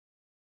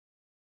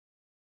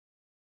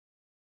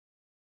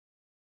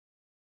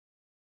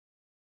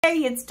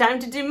Okay, it's time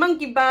to do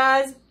monkey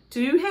bars.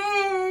 2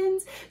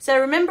 hands. So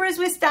remember, as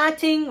we're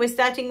starting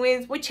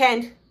with which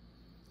hand?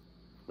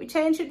 Which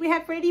hand should we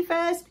have ready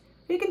first?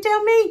 Who can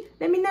tell me?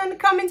 Let me know in the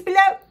comments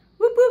below.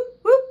 Whoop, whoop,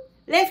 whoop.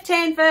 Left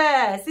hand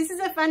first. This is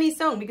a funny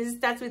song because it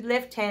starts with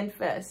left hand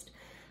first.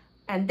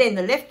 And then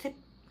the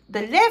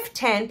left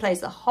hand plays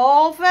the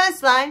whole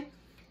first line,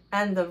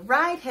 and the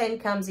right hand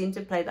comes in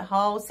to play the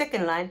whole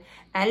second line.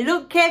 And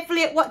look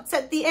carefully at what's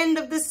at the end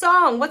of the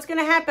song. What's going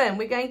to happen?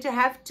 We're going to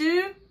have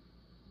to...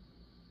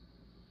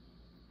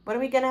 What are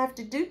we going to have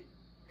to do?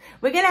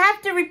 We're going to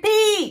have to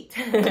repeat.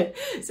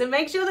 So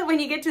make sure that when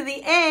you get to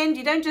the end,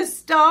 you don't just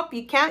stop.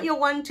 You count your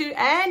 1, 2,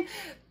 and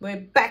we're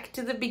back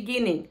to the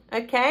beginning.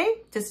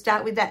 Okay? To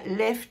start with that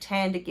left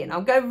hand again.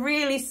 I'll go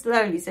really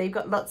slowly so you've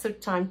got lots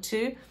of time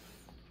to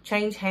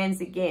change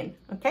hands again.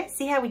 Okay?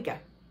 See how we go.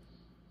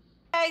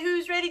 Hey,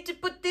 who's ready to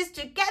put this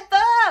together?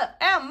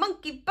 Our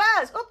monkey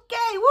bars.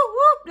 Okay, whoop,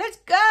 whoop, let's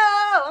go.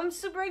 I'm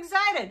super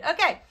excited.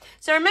 Okay,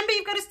 so remember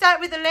you've got to start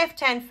with the left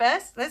hand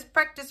first. Let's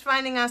practice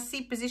finding our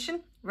C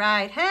position.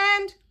 Right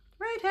hand,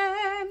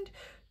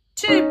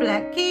 2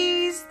 black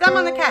keys, thumb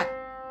on the cat.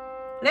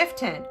 Left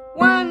hand,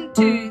 1,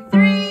 2,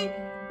 3.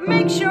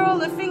 Make sure all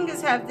the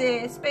fingers have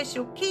their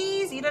special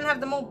keys. You don't have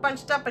them all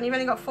bunched up and you've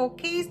only got 4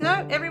 keys.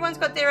 No, everyone's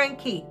got their own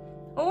key.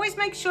 Always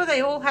make sure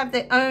they all have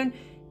their own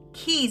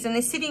keys and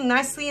they're sitting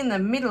nicely in the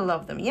middle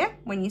of them, yeah,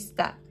 when you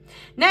start.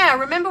 Now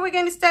remember, we're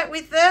going to start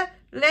with the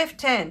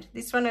left hand,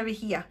 this one over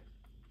here.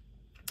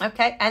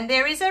 Okay, and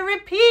there is a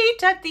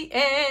repeat at the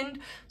end,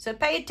 so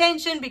pay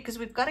attention because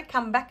we've got to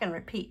come back and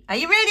repeat. Are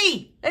you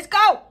ready? Let's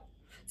go.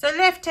 So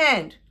left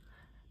hand,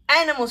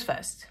 animals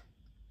first.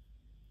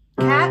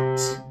 Cat,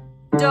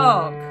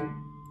 dog,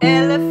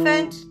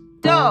 elephant,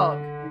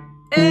 dog,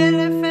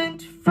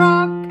 elephant,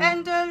 frog,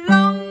 and a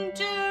long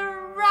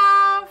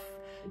giraffe.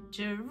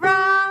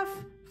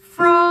 Giraffe,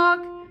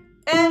 frog,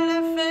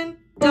 elephant,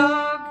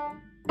 dog,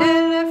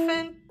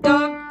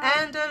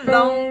 and a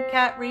long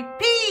cat.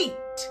 Repeat.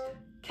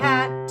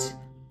 Cat,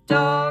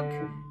 dog,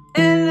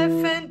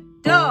 elephant,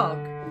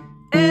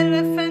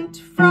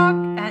 frog,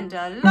 and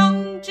a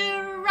long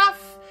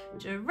giraffe.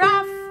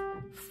 Giraffe,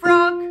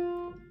 frog,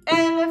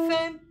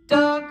 elephant,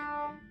 dog,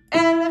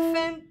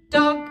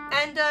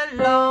 and a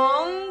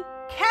long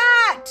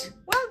cat.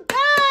 Well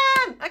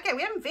done. Okay,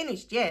 we haven't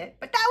finished yet,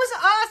 but that was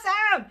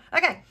awesome.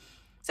 Okay,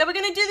 so we're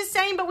going to do the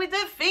same, but with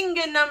the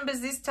finger numbers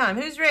this time.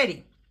 Who's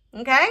ready?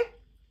 Okay,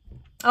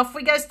 off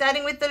we go,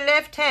 starting with the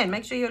left hand.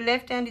 Make sure your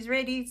left hand is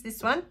ready. It's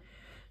this one.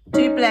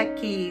 2 black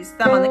keys,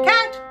 thumb on the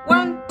cat.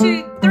 1,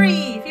 2, 3.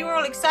 If you were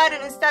all excited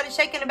and started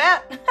shaking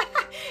about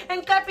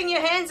and clapping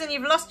your hands and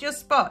you've lost your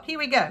spot. Here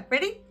we go.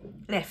 Ready?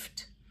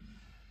 Left.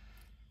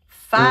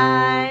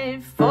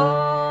 5,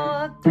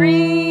 4,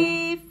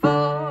 3,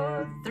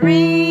 4,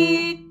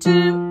 3,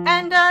 2,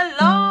 and a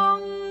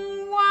long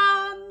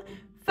 1.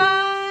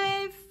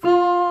 5,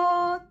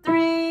 4,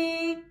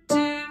 3,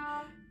 2,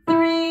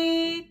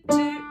 3, 2,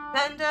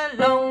 and a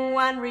long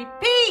 1.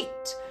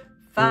 Repeat.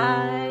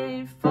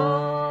 5,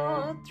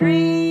 4,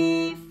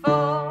 3,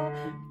 4,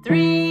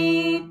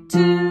 3,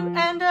 2,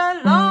 and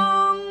a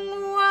long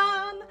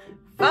 1.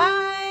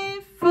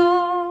 5,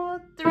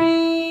 4,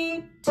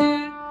 3,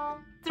 2,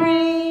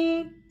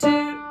 3, 2,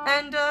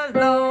 and a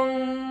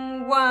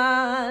long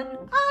 1.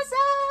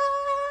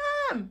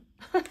 Awesome!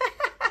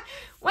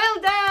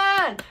 Well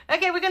done!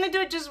 Okay, we're going to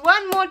do it just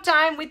one more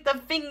time with the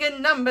finger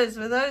numbers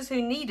for those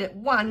who need it.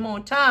 One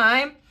more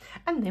time.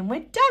 And then we're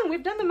done.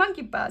 We've done the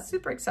monkey bars.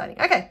 Super exciting.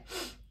 Okay.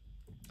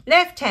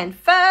 Left hand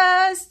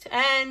first.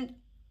 And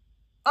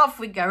off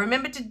we go.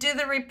 Remember to do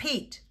the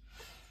repeat.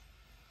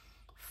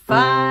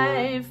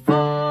 5,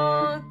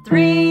 4,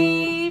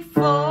 3,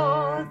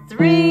 4,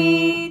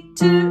 3,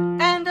 2,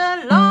 and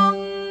a long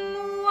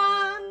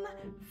 1.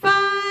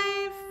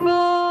 5,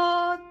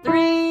 4,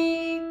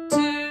 3,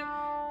 2,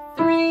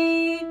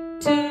 3,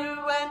 2,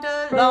 and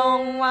a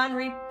long 1.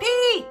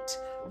 Repeat.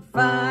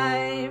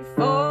 5,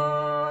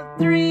 4,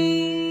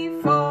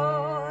 3,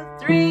 4,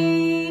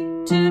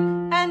 3,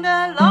 2, and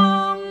a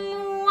long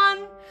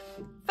 1.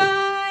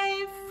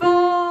 5,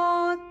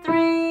 4,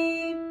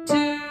 3,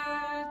 2,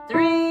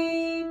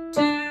 3,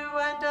 2,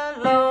 and a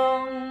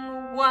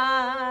long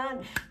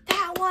 1.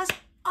 That was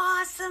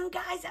awesome,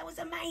 guys. That was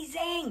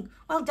amazing.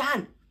 Well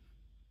done.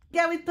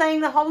 Yeah, with playing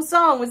the whole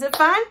song. Was it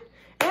fun?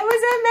 It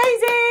was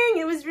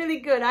amazing. It was really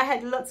good. I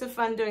had lots of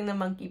fun doing the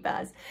monkey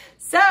bars.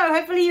 So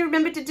hopefully you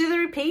remember to do the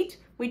repeat.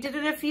 We did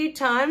it a few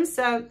times,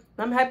 so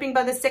I'm hoping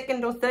by the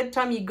 2nd or 3rd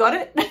time you got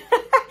it.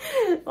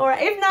 Or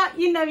if not,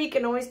 you know, you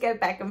can always go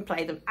back and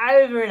play them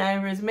over and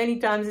over as many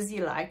times as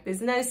you like.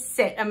 There's no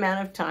set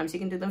amount of times. You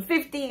can do them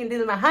 50, you can do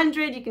them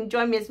 100, you can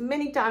join me as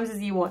many times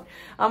as you want.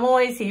 I'm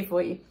always here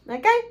for you,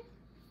 okay?